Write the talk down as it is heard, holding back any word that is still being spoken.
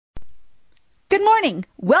Good morning.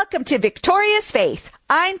 Welcome to Victorious Faith.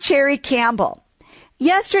 I'm Cherry Campbell.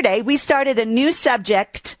 Yesterday, we started a new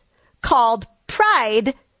subject called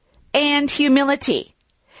pride and humility.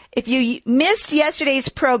 If you missed yesterday's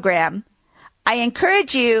program, I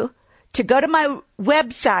encourage you to go to my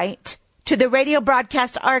website, to the radio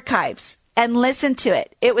broadcast archives, and listen to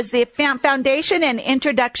it. It was the foundation and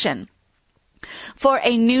introduction for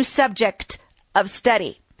a new subject of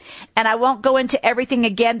study. And I won't go into everything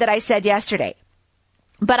again that I said yesterday.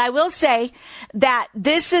 But I will say that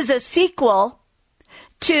this is a sequel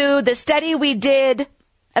to the study we did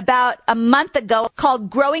about a month ago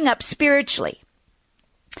called Growing Up Spiritually.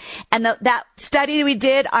 And that study we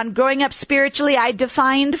did on growing up spiritually, I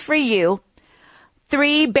defined for you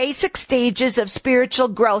 3 basic stages of spiritual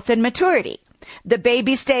growth and maturity. The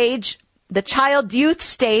baby stage, the child youth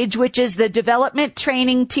stage, which is the development,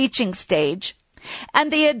 training, teaching stage,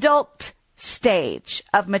 and the adult stage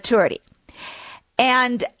of maturity.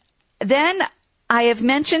 And then I have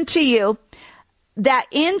mentioned to you that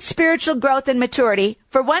in spiritual growth and maturity,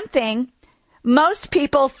 for one thing, most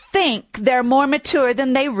people think they're more mature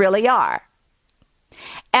than they really are.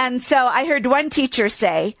 And so I heard one teacher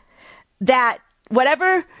say that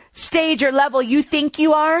whatever stage or level you think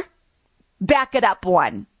you are, back it up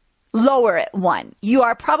 1, lower it 1. You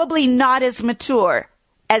are probably not as mature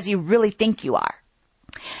as you really think you are.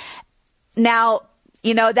 Now,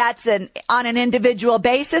 you know, that's on an individual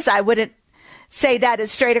basis. I wouldn't say that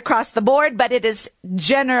is straight across the board, but it is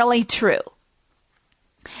generally true.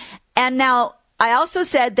 And now, I also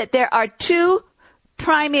said that there are 2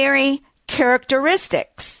 primary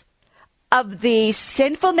characteristics of the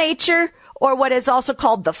sinful nature, or what is also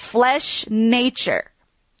called the flesh nature.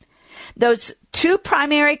 Those 2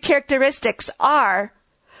 primary characteristics are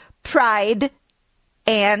pride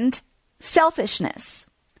and selfishness.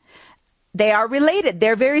 They are related.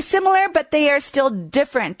 They're very similar, but they are still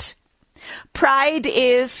different. Pride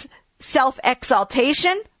is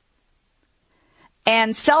self-exaltation,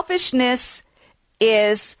 and selfishness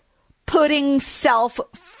is putting self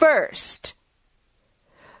first,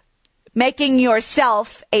 making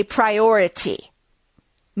yourself a priority,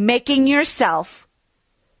 making yourself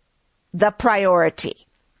the priority.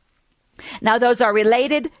 Now, those are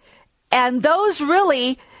related, and those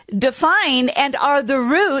really define and are the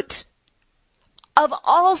root of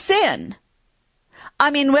all sin.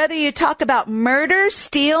 I mean, whether you talk about murder,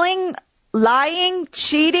 stealing, lying,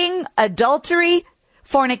 cheating, adultery,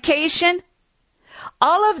 fornication,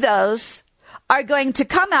 all of those are going to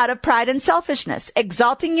come out of pride and selfishness,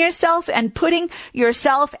 exalting yourself and putting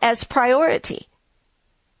yourself as priority.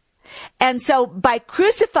 And so by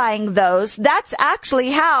crucifying those, that's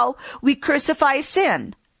actually how we crucify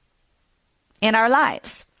sin in our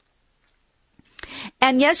lives.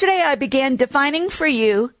 And yesterday I began defining for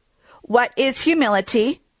you what is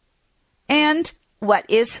humility and what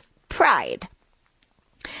is pride.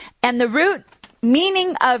 And the root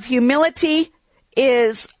meaning of humility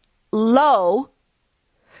is low,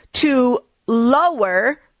 to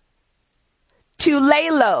lower, to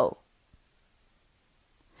lay low.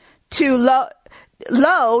 To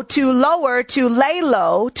low, to lower, to lay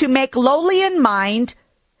low, to make lowly in mind,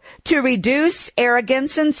 to reduce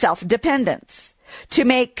arrogance and self-dependence, to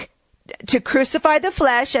crucify the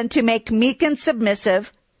flesh and to make meek and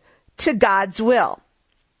submissive to God's will,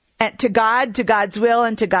 and to God, to God's will,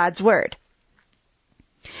 and to God's word.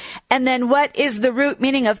 And then what is the root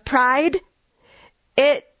meaning of pride?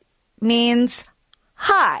 It means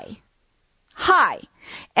high,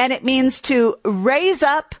 and it means to raise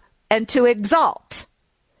up and to exalt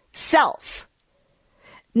self,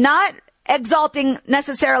 not exalting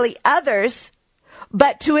necessarily others,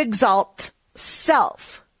 but to exalt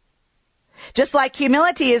self. Just like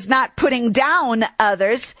humility is not putting down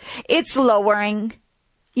others, it's lowering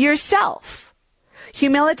yourself.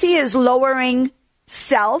 Humility is lowering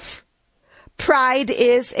self. Pride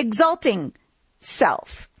is exalting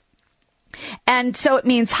self. And so it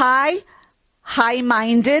means high-minded,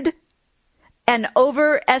 an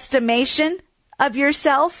overestimation of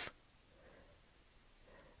yourself.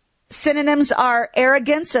 Synonyms are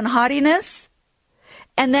arrogance and haughtiness.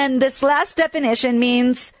 And then this last definition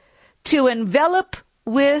means to envelop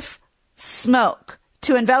with smoke.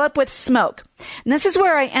 To envelop with smoke. And this is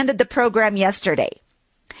where I ended the program yesterday.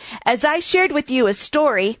 As I shared with you a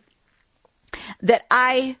story that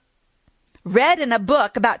I read in a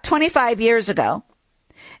book about 25 years ago,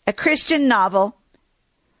 a Christian novel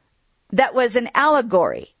that was an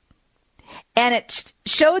allegory. And it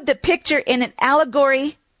showed the picture in an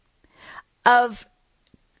allegory of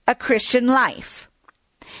a Christian life.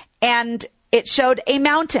 And it showed a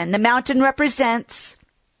mountain. The mountain represents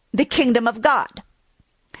the kingdom of God.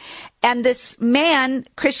 And this man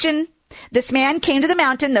came to the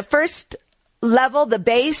mountain. The first level, the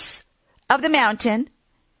base of the mountain,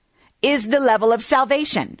 is the level of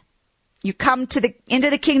salvation. You come into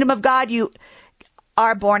the kingdom of God, you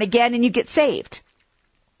are born again, and you get saved.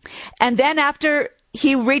 And then after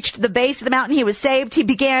he reached the base of the mountain, he was saved, he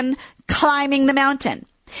began climbing the mountain.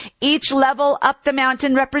 Each level up the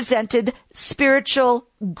mountain represented spiritual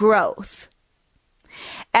growth.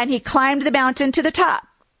 And he climbed the mountain to the top.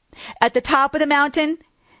 At the top of the mountain,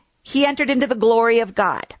 he entered into the glory of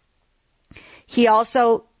God. He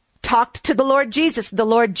also talked to the Lord Jesus. The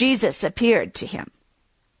Lord Jesus appeared to him.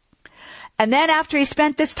 And then after he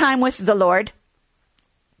spent this time with the Lord,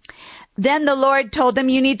 then the Lord told him,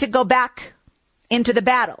 you need to go back into the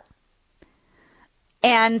battle.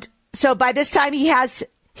 And so by this time he has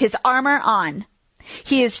his armor on.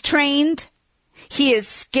 He is trained. He is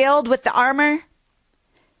skilled with the armor.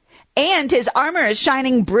 And his armor is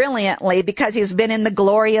shining brilliantly because he's been in the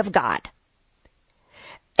glory of God.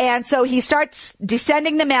 And so he starts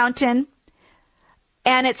descending the mountain,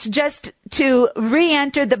 and it's just to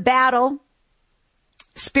re-enter the battle,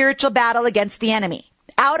 spiritual battle against the enemy.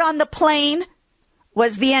 Out on the plain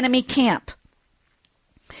was the enemy camp.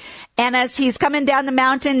 And as he's coming down the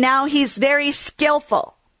mountain, now he's very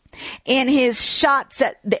skillful in his shots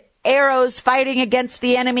at the arrows fighting against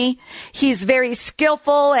the enemy. He's very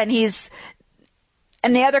skillful, and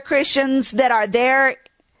the other Christians that are there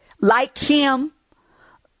like him,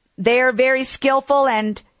 they're very skillful,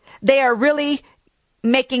 and they are really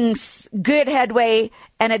making good headway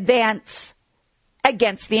and advance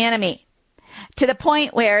against the enemy, to the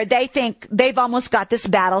point where they think they've almost got this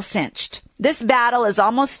battle cinched. This battle is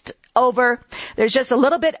almost over. There's just a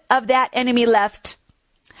little bit of that enemy left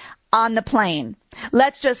on the plain.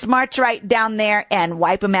 Let's just march right down there and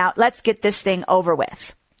wipe them out. Let's get this thing over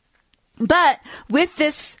with. But with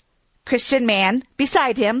this Christian man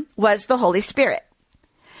beside him was the Holy Spirit.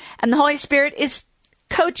 And the Holy Spirit is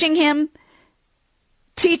coaching him,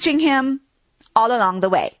 teaching him all along the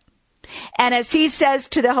way. And as he says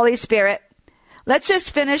to the Holy Spirit, let's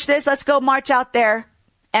just finish this. Let's go march out there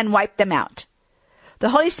and wipe them out. The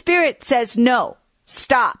Holy Spirit says, no,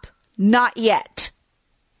 stop, not yet.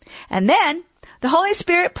 And then the Holy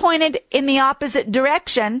Spirit pointed in the opposite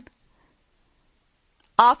direction,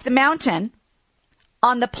 off the mountain,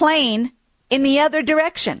 on the plain, in the other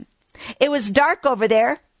direction. It was dark over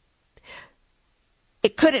there.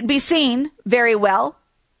 It couldn't be seen very well.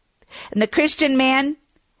 And the Christian man,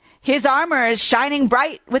 his armor is shining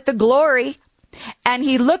bright with the glory. And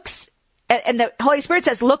he looks, and the Holy Spirit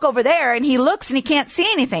says, look over there. And he looks and he can't see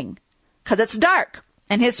anything because it's dark.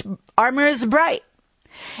 And his armor is bright.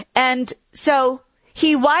 And so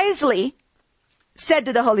he wisely said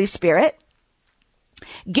to the Holy Spirit,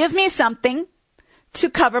 give me something to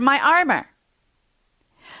cover my armor.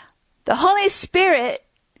 The Holy Spirit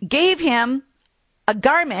gave him a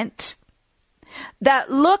garment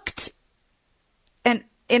that looked, and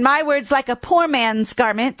in my words, like a poor man's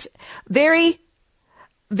garment, very,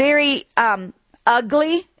 very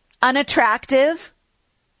ugly, unattractive,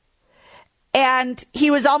 and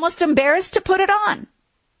he was almost embarrassed to put it on.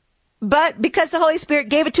 But because the Holy Spirit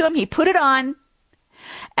gave it to him, he put it on,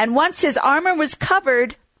 and once his armor was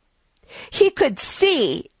covered, he could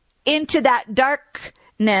see into that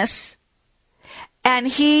darkness, and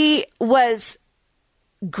he was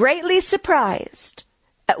greatly surprised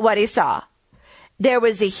at what he saw. There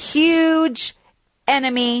was a huge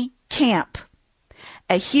enemy camp,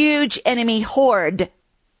 a huge enemy horde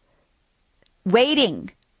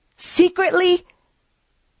waiting secretly,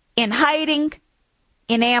 in hiding,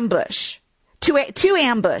 in ambush, to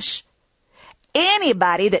ambush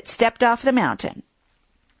anybody that stepped off the mountain.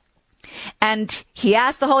 And he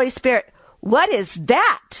asked the Holy Spirit, what is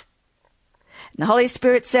that? And the Holy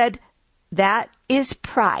Spirit said, that is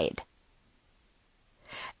pride.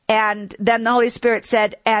 And then the Holy Spirit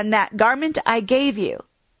said, and that garment I gave you,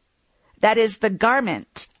 that is the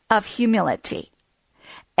garment of humility.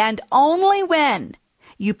 And only when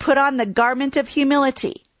you put on the garment of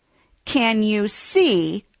humility can you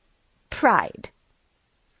see pride.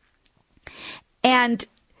 And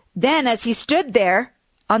then as he stood there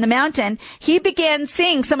on the mountain, he began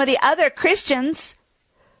seeing some of the other Christians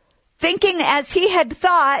thinking, as he had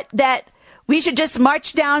thought, that we should just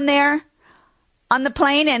march down there on the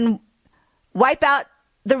plain and wipe out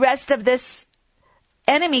the rest of this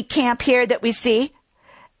enemy camp here that we see.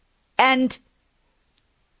 And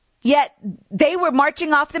yet they were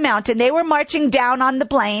marching off the mountain. They were marching down on the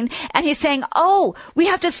plain. And he's saying, oh, we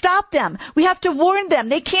have to stop them. We have to warn them.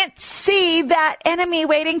 They can't see that enemy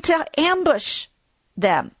waiting to ambush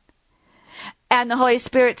them. And the Holy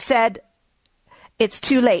Spirit said, it's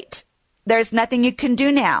too late. There's nothing you can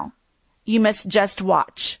do now. You must just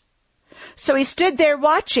watch. So he stood there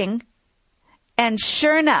watching, and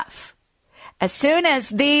sure enough, as soon as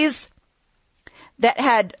these that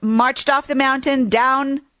had marched off the mountain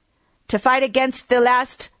down to fight against the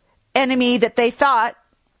last enemy that they thought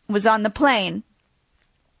was on the plain,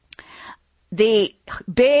 the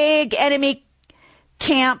big enemy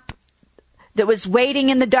camp that was waiting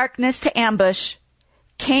in the darkness to ambush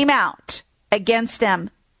came out against them,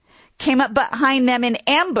 came up behind them and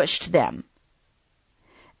ambushed them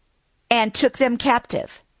and took them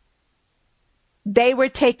captive. They were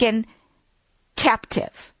taken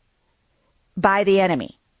captive by the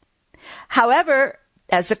enemy. However,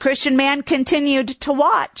 as the Christian man continued to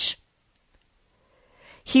watch,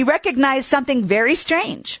 he recognized something very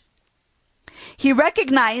strange. He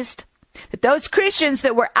recognized that those Christians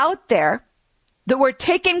that were out there, that were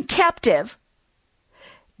taken captive,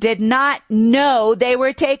 did not know they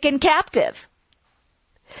were taken captive.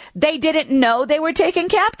 They didn't know they were taken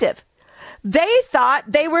captive. They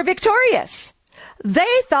thought they were victorious.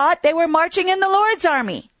 They thought they were marching in the Lord's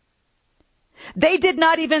army. They did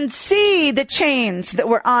not even see the chains that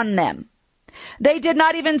were on them. They did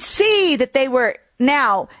not even see that they were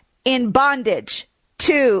now in bondage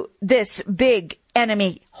to this big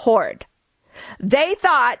enemy horde. They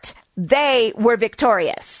thought they were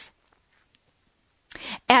victorious.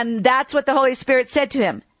 And that's what the Holy Spirit said to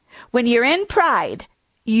him. When you're in pride,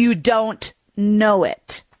 you don't know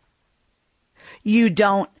it. You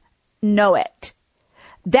don't know it.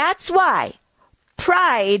 That's why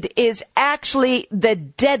pride is actually the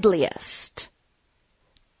deadliest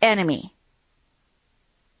enemy.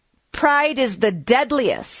 Pride is the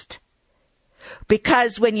deadliest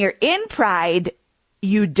because when you're in pride,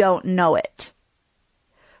 you don't know it.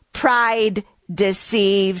 Pride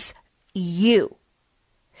deceives you.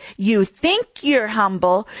 You think you're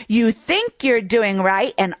humble, you think you're doing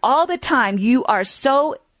right, and all the time you are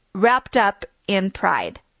so wrapped up in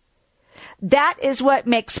pride. That is what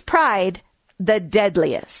makes pride the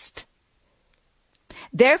deadliest.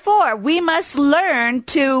 Therefore, we must learn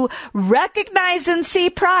to recognize and see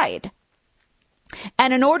pride.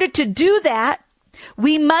 And in order to do that,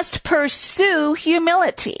 we must pursue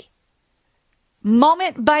humility,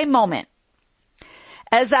 moment by moment.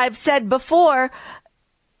 As I've said before,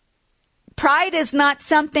 pride is not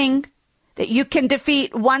something that you can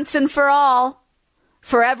defeat once and for all.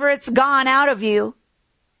 Forever it's gone out of you.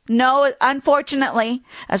 No, unfortunately,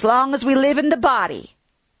 as long as we live in the body,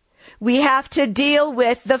 we have to deal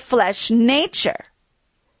with the flesh nature.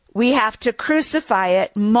 We have to crucify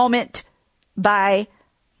it moment by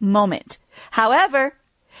moment. However,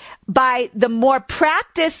 by the more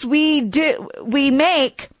practice we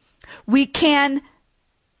make, we can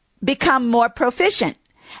become more proficient.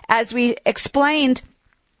 As we explained,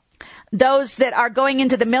 those that are going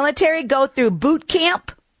into the military go through boot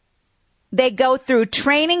camp. They go through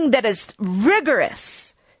training that is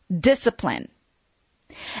rigorous discipline.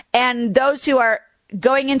 And those who are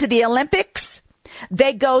going into the Olympics,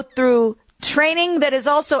 they go through training that is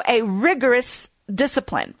also a rigorous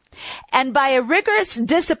discipline. And by a rigorous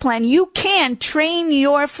discipline, you can train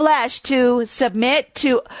your flesh to submit,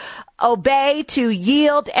 to obey, to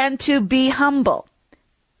yield, and to be humble.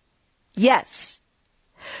 Yes.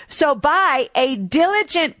 So by a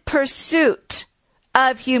diligent pursuit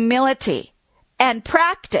of humility and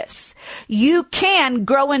practice, you can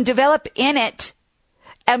grow and develop in it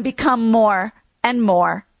and become more and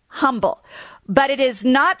more humble. But it is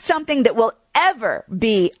not something that will ever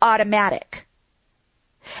be automatic.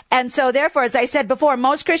 And so therefore, as I said before,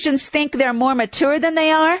 most Christians think they're more mature than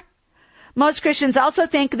they are. Most Christians also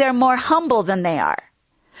think they're more humble than they are.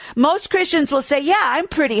 Most Christians will say, yeah, I'm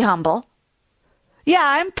pretty humble. Yeah,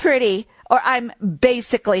 I'm pretty, or I'm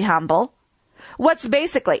basically humble. What's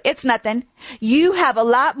basically? It's nothing. You have a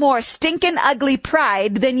lot more stinking ugly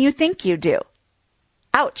pride than you think you do.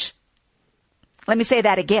 Ouch. Let me say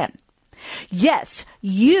that again. Yes,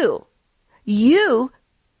 you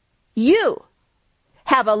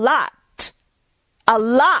have a lot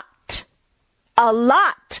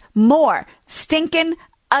more stinking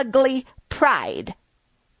ugly pride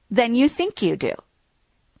than you think you do.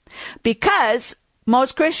 Because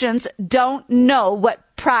most Christians don't know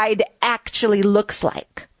what pride actually looks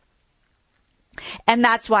like. And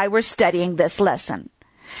that's why we're studying this lesson.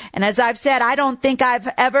 And as I've said, I don't think I've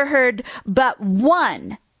ever heard but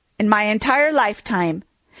one in my entire lifetime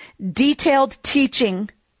detailed teaching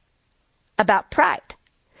about pride.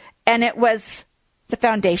 And it was the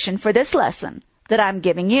foundation for this lesson that I'm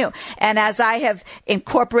giving you. And as I have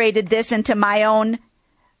incorporated this into my own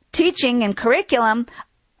teaching and curriculum,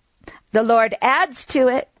 the Lord adds to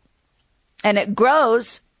it and it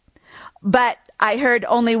grows. But I heard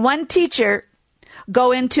only one teacher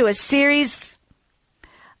go into a series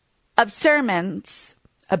of sermons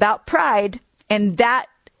about pride, and that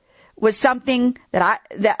was something that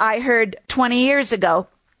I heard 20 years ago.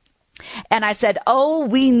 And I said, oh,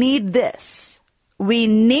 we need this. We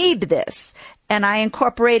need this. And I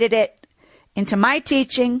incorporated it into my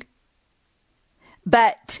teaching.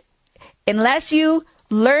 But unless you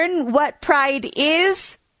learn what pride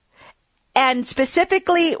is, and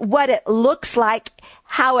specifically what it looks like,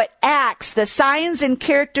 how it acts, the signs and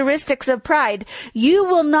characteristics of pride, you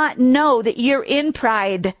will not know that you're in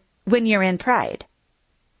pride when you're in pride.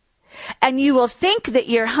 And you will think that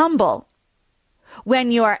you're humble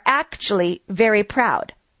when you are actually very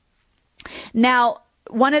proud. Now,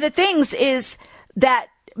 one of the things is that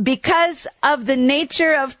because of the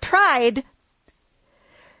nature of pride,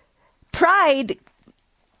 pride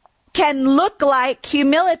can look like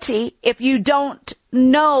humility if you don't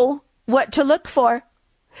know what to look for.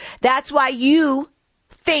 That's why you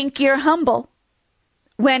think you're humble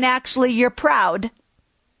when actually you're proud.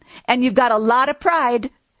 And you've got a lot of pride.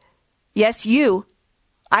 Yes, you.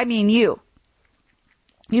 I mean you.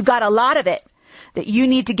 You've got a lot of it that you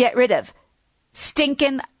need to get rid of.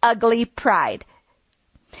 Stinking, ugly pride.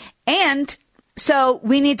 And so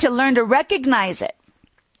we need to learn to recognize it.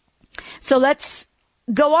 So let's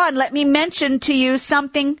go on. Let me mention to you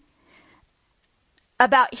something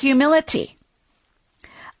about humility.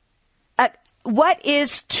 What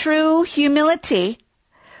is true humility?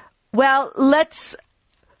 Well, let's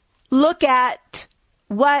look at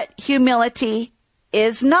what humility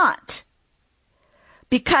is not.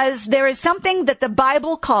 Because there is something that the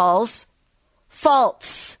Bible calls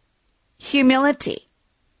false humility.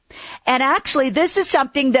 And actually, this is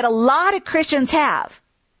something that a lot of Christians have.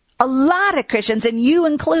 A lot of Christians, and you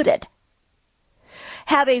included,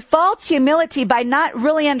 have a false humility by not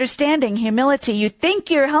really understanding humility. You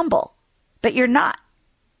think you're humble, but you're not.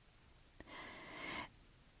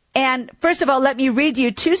 And first of all, let me read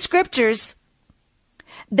you two scriptures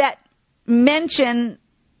that mention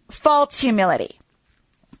false humility.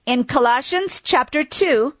 In Colossians chapter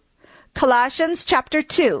 2,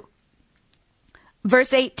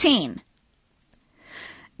 verse 18.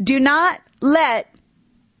 Do not let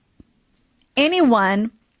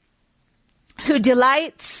anyone who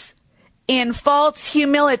delights in false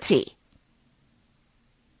humility,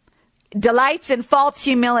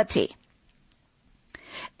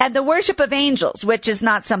 and the worship of angels, which is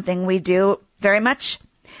not something we do very much,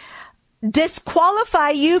 disqualify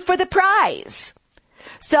you for the prize.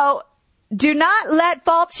 So do not let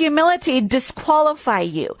false humility disqualify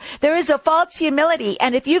you. There is a false humility,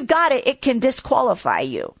 and if you've got it, it can disqualify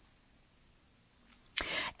you.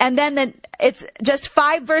 And then it's just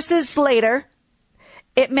 5 verses later,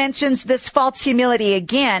 it mentions this false humility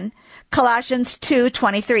again, Colossians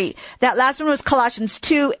 2:23. That last one was Colossians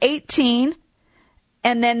 2:18,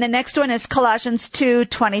 and then the next one is Colossians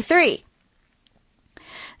 2:23.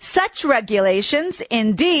 Such regulations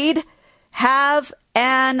indeed have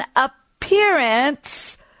an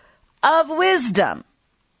appearance of wisdom,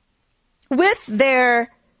 with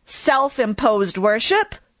their self-imposed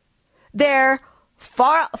worship, their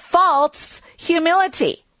false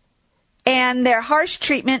humility, and their harsh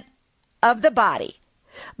treatment of the body.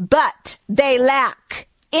 But they lack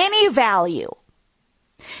any value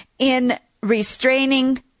in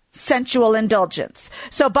restraining sensual indulgence.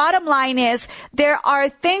 So bottom line is, there are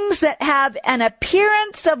things that have an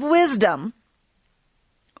appearance of wisdom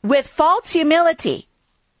with false humility,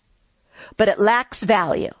 but it lacks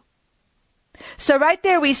value. So right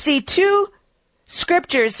there we see two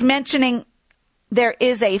scriptures mentioning there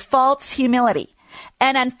is a false humility.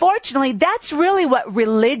 And unfortunately, that's really what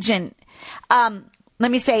religion,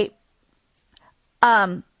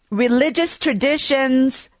 religious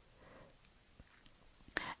traditions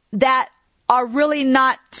that are really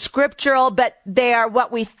not scriptural, but they are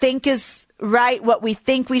what we think is right, what we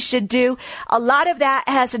think we should do. A lot of that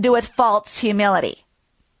has to do with false humility.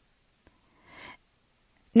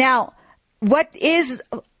 Now, what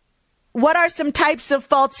are some types of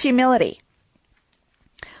false humility?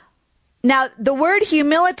 Now, the word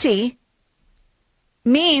humility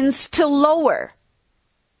means to lower.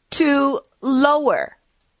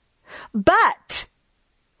 But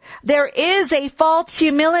there is a false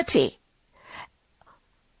humility.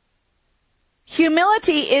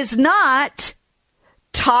 Humility is not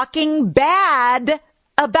talking bad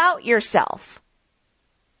about yourself.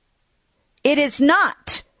 It is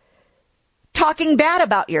not talking bad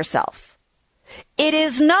about yourself. It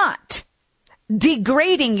is not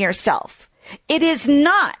degrading yourself. It is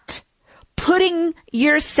not putting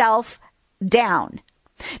yourself down.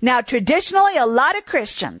 Now, traditionally, a lot of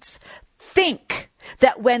Christians think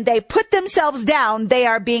that when they put themselves down, they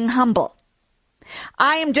are being humble.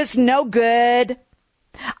 I am just no good.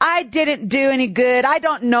 I didn't do any good. I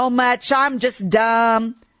don't know much. I'm just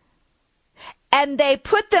dumb. And they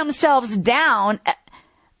put themselves down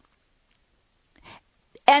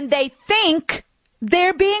and they think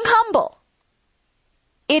they're being humble.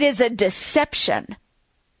 It is a deception.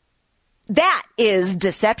 That is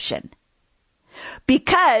deception.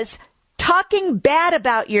 Because talking bad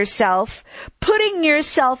about yourself, putting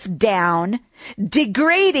yourself down,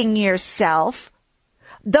 degrading yourself,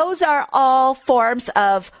 those are all forms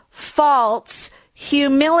of false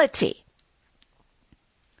humility.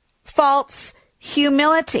 False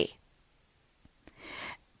humility.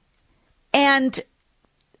 And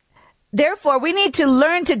therefore, we need to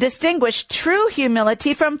learn to distinguish true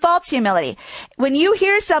humility from false humility. When you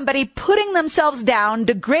hear somebody putting themselves down,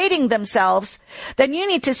 degrading themselves, then you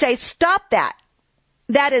need to say, stop that.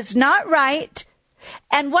 That is not right.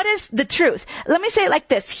 And what is the truth? Let me say it like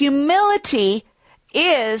this. Humility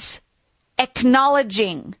is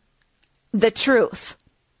acknowledging the truth.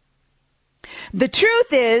 The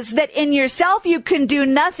truth is that in yourself you can do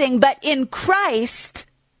nothing, but in Christ,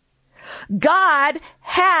 God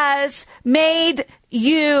has made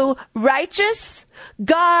you righteous.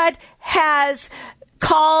 God has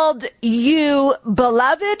called you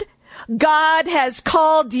beloved. God has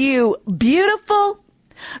called you beautiful.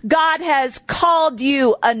 God has called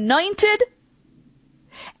you anointed.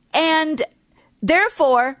 And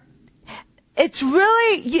therefore, it's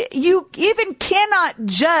really, you even cannot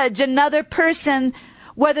judge another person,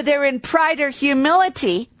 whether they're in pride or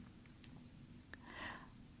humility,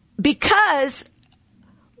 because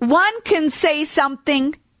one can say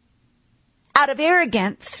something out of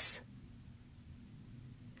arrogance,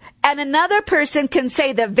 and another person can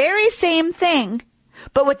say the very same thing,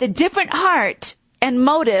 but with a different heart and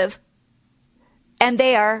motive, and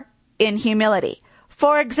they are in humility.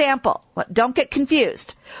 For example, don't get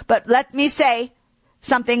confused, but let me say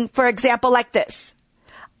something, for example, like this.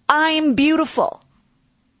 I'm beautiful.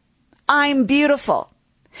 I'm beautiful.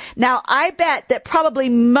 Now, I bet that probably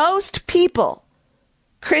most people,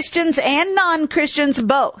 Christians and non-Christians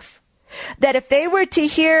both, that if they were to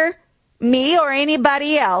hear me or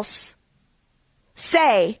anybody else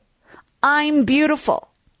say, I'm beautiful,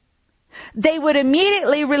 they would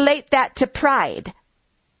immediately relate that to pride.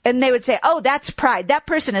 And they would say, oh, that's pride. That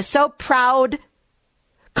person is so proud,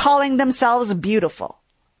 calling themselves beautiful.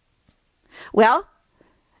 Well,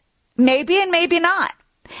 maybe and maybe not.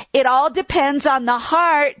 It all depends on the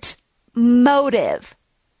heart motive.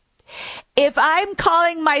 If I'm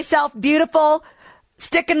calling myself beautiful,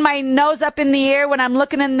 sticking my nose up in the air when I'm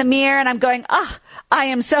looking in the mirror and I'm going, I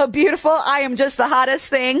am so beautiful. I am just the hottest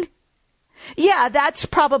thing. Yeah, that's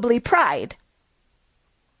probably pride.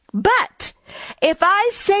 But if I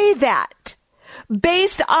say that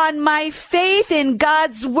based on my faith in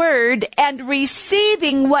God's word and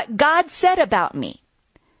receiving what God said about me,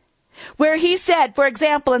 where he said, for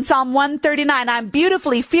example, in Psalm 139, I'm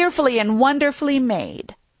beautifully, fearfully, and wonderfully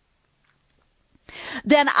made,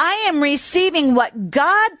 then I am receiving what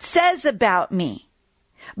God says about me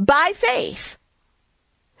by faith.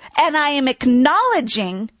 And I am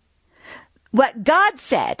acknowledging what God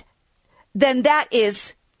said, then that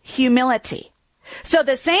is humility. So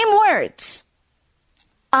the same words,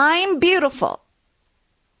 I'm beautiful,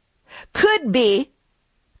 could be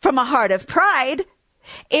from a heart of pride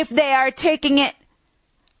if they are taking it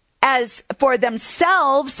as for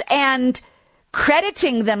themselves and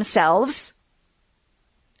crediting themselves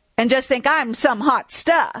and just think I'm some hot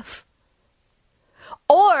stuff.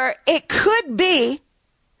 Or it could be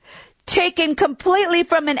taken completely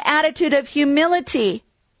from an attitude of humility,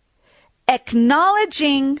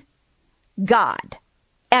 acknowledging God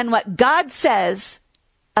and what God says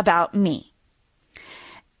about me.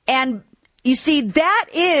 And you see, that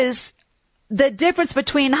is the difference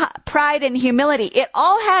between pride and humility. It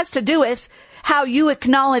all has to do with how you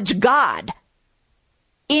acknowledge God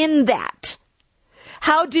in that.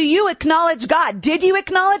 How do you acknowledge God? Did you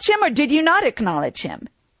acknowledge him or did you not acknowledge him?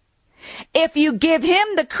 If you give him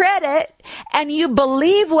the credit and you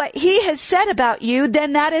believe what he has said about you,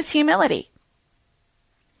 then that is humility.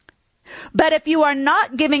 But if you are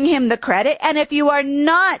not giving him the credit and if you are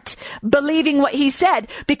not believing what he said,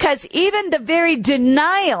 because even the very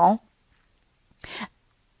denial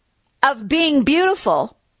of being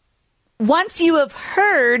beautiful, once you have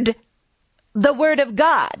heard the Word of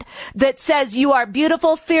God that says you are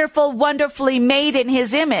beautiful, fearful, wonderfully made in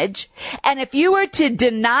His image. And if you were to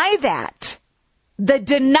deny that, the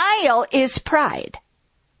denial is pride.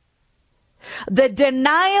 The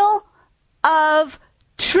denial of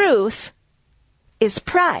truth is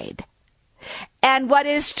pride. And what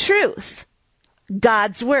is truth?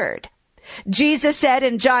 God's Word. Jesus said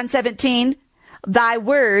in John 17, thy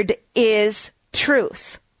word is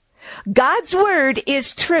truth. God's Word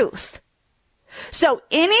is truth. So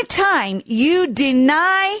anytime you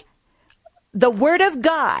deny the Word of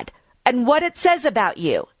God and what it says about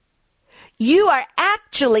you, you are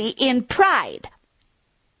actually in pride.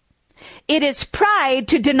 It is pride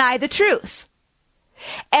to deny the truth.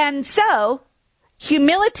 And so,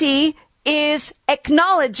 humility is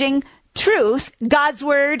acknowledging truth. God's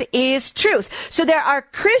Word is truth. So there are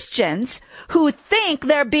Christians who think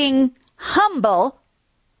they're being humble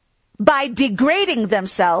by degrading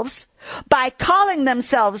themselves, by calling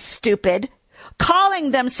themselves stupid,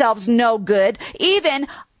 calling themselves no good, even,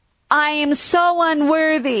 I am so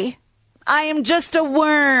unworthy. I am just a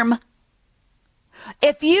worm.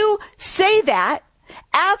 If you say that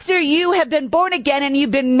after you have been born again and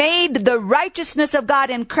you've been made the righteousness of God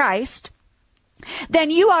in Christ, then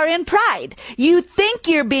you are in pride. You think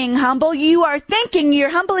you're being humble. You are thinking you're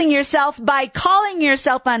humbling yourself by calling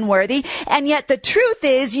yourself unworthy. And yet the truth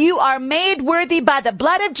is you are made worthy by the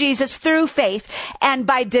blood of Jesus through faith. And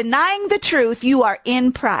by denying the truth, you are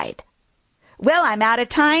in pride. Well, I'm out of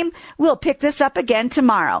time. We'll pick this up again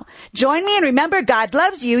tomorrow. Join me and remember, God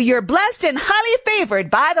loves you. You're blessed and highly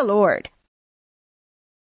favored by the Lord.